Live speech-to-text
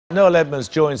Noel Edmonds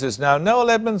joins us now. Noel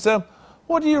Edmonds,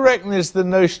 what do you reckon is the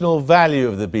notional value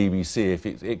of the BBC if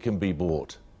it can be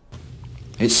bought?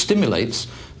 It stimulates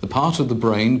the part of the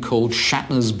brain called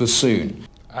Shatner's bassoon.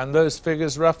 And those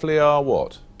figures roughly are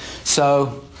what?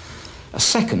 So, a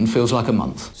second feels like a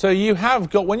month. So you have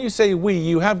got, when you say we,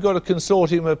 you have got a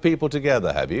consortium of people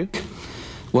together, have you?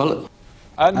 Well...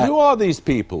 And who are these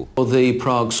people? The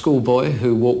Prague schoolboy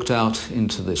who walked out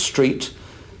into the street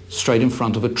straight in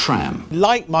front of a tram.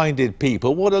 Like-minded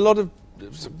people, what a lot of,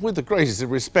 with the greatest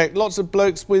of respect, lots of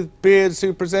blokes with beards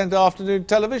who present afternoon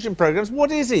television programmes.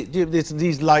 What is it,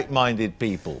 these like-minded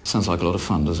people? Sounds like a lot of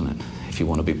fun, doesn't it? If you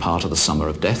want to be part of the summer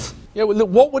of death. Yeah, well, look,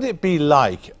 what would it be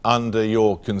like under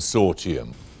your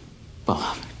consortium?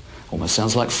 Well, almost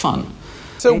sounds like fun.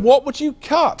 So what would you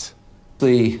cut?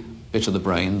 The bit of the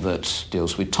brain that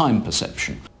deals with time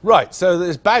perception. Right, so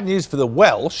there's bad news for the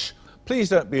Welsh. Please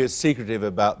don't be as secretive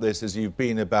about this as you've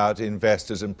been about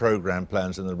investors and programme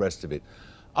plans and the rest of it.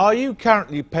 Are you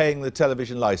currently paying the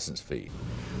television licence fee?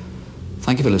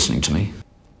 Thank you for listening to me.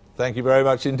 Thank you very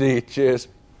much indeed. Cheers.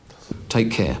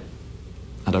 Take care.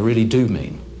 And I really do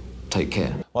mean take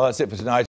care. Well, that's it for tonight.